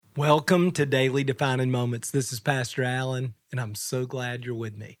Welcome to Daily Defining Moments. This is Pastor Allen, and I'm so glad you're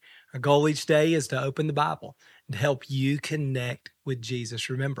with me. Our goal each day is to open the Bible and help you connect with Jesus.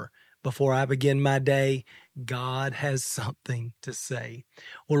 Remember, before I begin my day, God has something to say.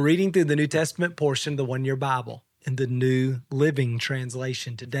 We're reading through the New Testament portion of the One Year Bible in the New Living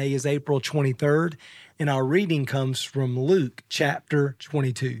Translation. Today is April 23rd, and our reading comes from Luke chapter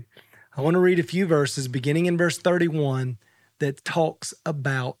 22. I want to read a few verses beginning in verse 31 that talks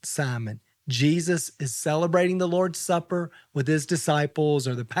about Simon. Jesus is celebrating the Lord's Supper with his disciples,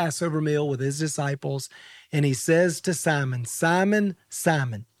 or the Passover meal with his disciples, and he says to Simon, "Simon,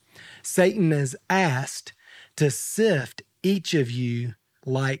 Simon, Satan has asked to sift each of you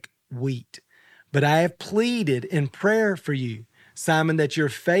like wheat, but I have pleaded in prayer for you, Simon, that your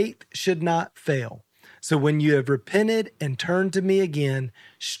faith should not fail. So when you have repented and turned to me again,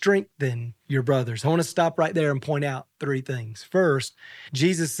 strengthen your brothers." I want to stop right there and point out three things. First,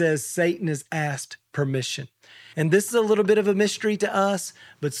 Jesus says Satan has asked permission. And this is a little bit of a mystery to us,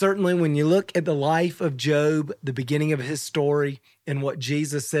 but certainly when you look at the life of Job, the beginning of his story, and what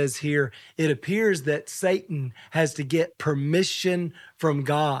Jesus says here, it appears that Satan has to get permission from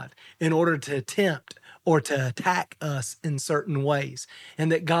God in order to attempt or to attack us in certain ways,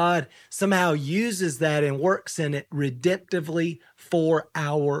 and that God somehow uses that and works in it redemptively for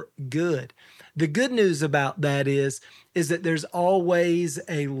our good. The good news about that is that there's always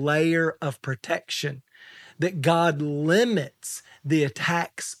a layer of protection, that God limits the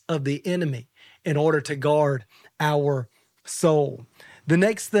attacks of the enemy in order to guard our soul. The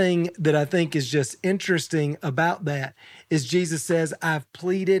next thing that I think is just interesting about that is Jesus says, "I've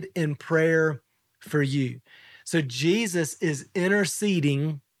pleaded in prayer for you." So Jesus is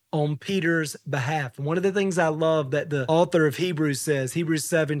interceding on Peter's behalf. And one of the things I love that the author of Hebrews says, Hebrews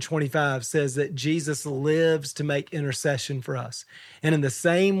 7:25 says that Jesus lives to make intercession for us. And in the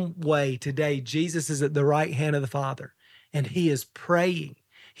same way today, Jesus is at the right hand of the Father and he is praying.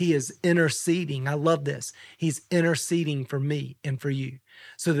 He is interceding. I love this. He's interceding for me and for you,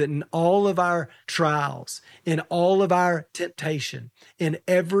 so that in all of our trials, in all of our temptation, in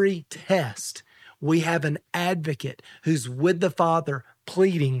every test, we have an advocate who's with the Father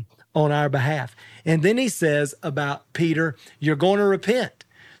pleading on our behalf. And then he says about Peter, you're going to repent.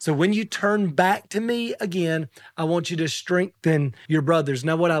 So when you turn back to me again, I want you to strengthen your brothers.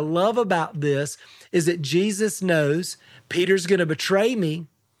 Now, what I love about this is that Jesus knows Peter's going to betray me,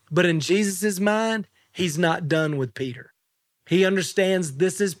 but in Jesus's mind, he's not done with Peter. He understands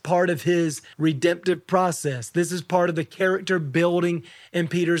this is part of his redemptive process. This is part of the character building in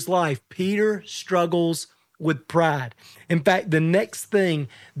Peter's life. Peter struggles with pride. In fact, the next thing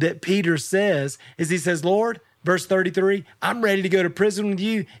that Peter says is he says, "Lord," verse 33, "I'm ready to go to prison with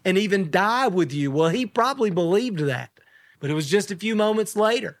you and even die with you." Well, he probably believed that, but it was just a few moments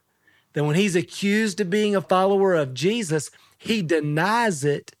later that when he's accused of being a follower of Jesus, he denies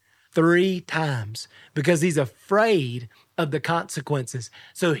it 3 times because he's afraid of the consequences.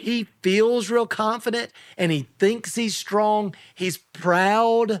 So he feels real confident and he thinks he's strong. He's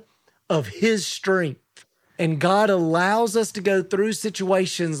proud of his strength. And God allows us to go through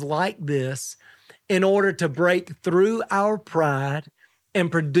situations like this in order to break through our pride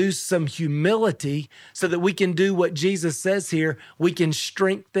and produce some humility so that we can do what Jesus says here. We can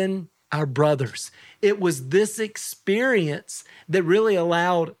strengthen our brothers. It was this experience that really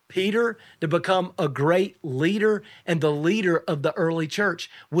allowed Peter to become a great leader and the leader of the early church.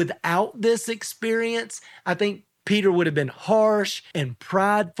 Without this experience, I think Peter would have been harsh and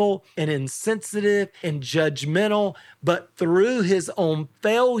prideful and insensitive and judgmental, but through his own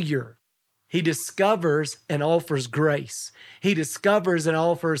failure, he discovers and offers grace. He discovers and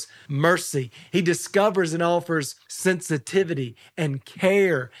offers mercy. He discovers and offers sensitivity and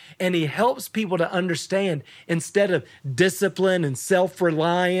care. And he helps people to understand, instead of discipline and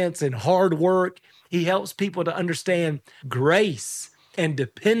self-reliance and hard work, he helps people to understand grace and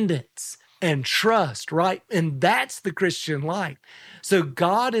dependence and trust, right? And that's the Christian life. So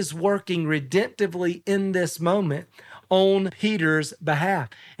God is working redemptively in this moment on Peter's behalf.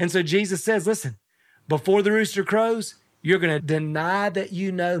 And so Jesus says, listen, before the rooster crows, you're going to deny that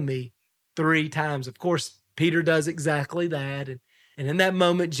you know me 3 times. Of course, Peter does exactly that. And in that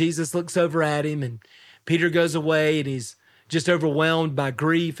moment, Jesus looks over at him and Peter goes away and he's just overwhelmed by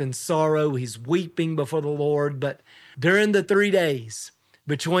grief and sorrow. He's weeping before the Lord. But during the 3 days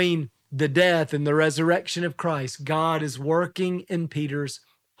between the death and the resurrection of Christ, God is working in Peter's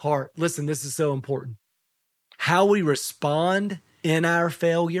heart. Listen, this is so important. How we respond in our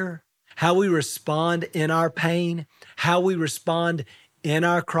failure, how we respond in our pain, how we respond in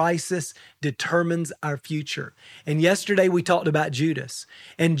our crisis determines our future. And yesterday we talked about Judas,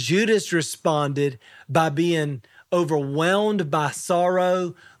 and Judas responded by being overwhelmed by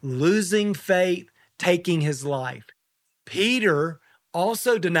sorrow, losing faith, taking his life. Peter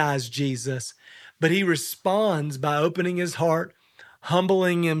also denies Jesus, but he responds by opening his heart,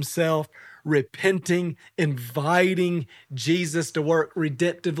 humbling himself, repenting, inviting Jesus to work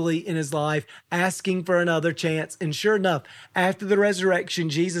redemptively in his life, asking for another chance. And sure enough, after the resurrection,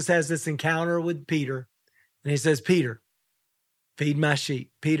 Jesus has this encounter with Peter, and he says, Peter, feed my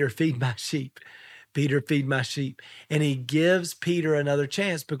sheep. Peter, feed my sheep. Peter, feed my sheep. And he gives Peter another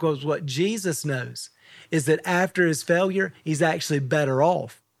chance, because what Jesus knows is that after his failure, he's actually better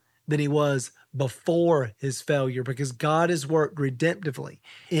off than he was before his failure, because God has worked redemptively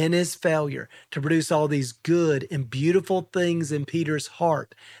in his failure to produce all these good and beautiful things in Peter's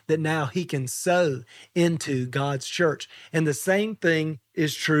heart that now he can sow into God's church. And the same thing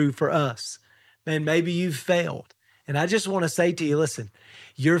is true for us. Man, maybe you've failed. And I just want to say to you, listen,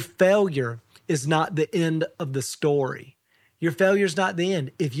 your failure is not the end of the story. Your failure is not the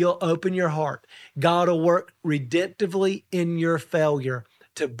end. If you'll open your heart, God will work redemptively in your failure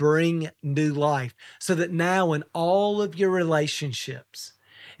to bring new life, so that now in all of your relationships,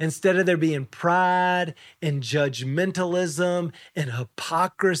 instead of there being pride and judgmentalism and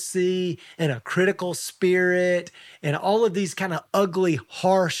hypocrisy and a critical spirit and all of these kind of ugly,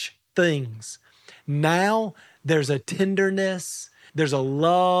 harsh things, now there's a tenderness, there's a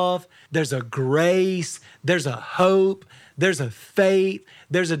love, there's a grace, there's a hope, there's a faith,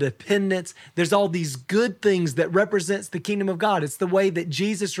 there's a dependence. There's all these good things that represents the kingdom of God. It's the way that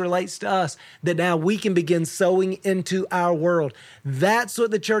Jesus relates to us that now we can begin sowing into our world. That's what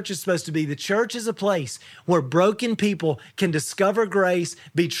the church is supposed to be. The church is a place where broken people can discover grace,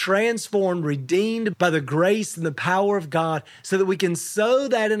 be transformed, redeemed by the grace and the power of God, so that we can sow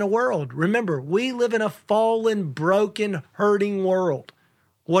that in a world. Remember, we live in a fallen, broken, hurting world.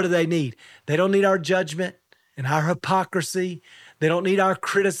 What do they need? They don't need our judgment and our hypocrisy. They don't need our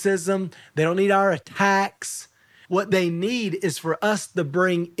criticism. They don't need our attacks. What they need is for us to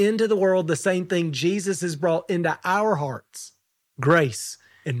bring into the world the same thing Jesus has brought into our hearts: grace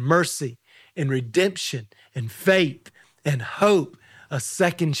and mercy and redemption and faith and hope, a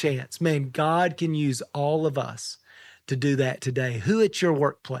second chance. Man, God can use all of us to do that today. Who at your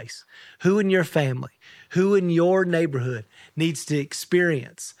workplace, who in your family, who in your neighborhood needs to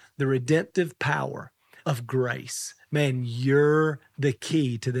experience the redemptive power of grace? Man, you're the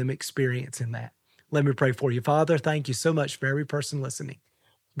key to them experiencing that. Let me pray for you. Father, thank you so much for every person listening.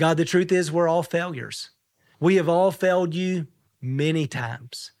 God, the truth is we're all failures. We have all failed you many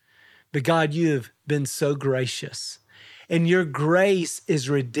times. But God, you have been so gracious. And your grace is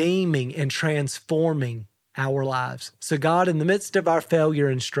redeeming and transforming our lives. So God, in the midst of our failure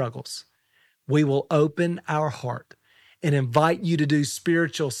and struggles, we will open our heart and invite you to do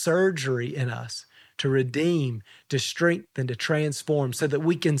spiritual surgery in us, to redeem, to strengthen, to transform, so that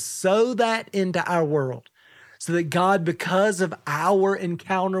we can sow that into our world. So that God, because of our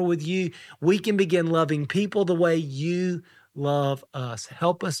encounter with you, we can begin loving people the way you love us.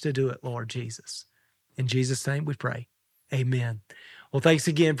 Help us to do it, Lord Jesus. In Jesus' name we pray. Amen. Well, thanks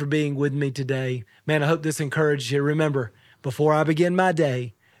again for being with me today. Man, I hope this encouraged you. Remember, before I begin my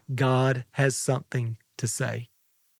day, God has something to say.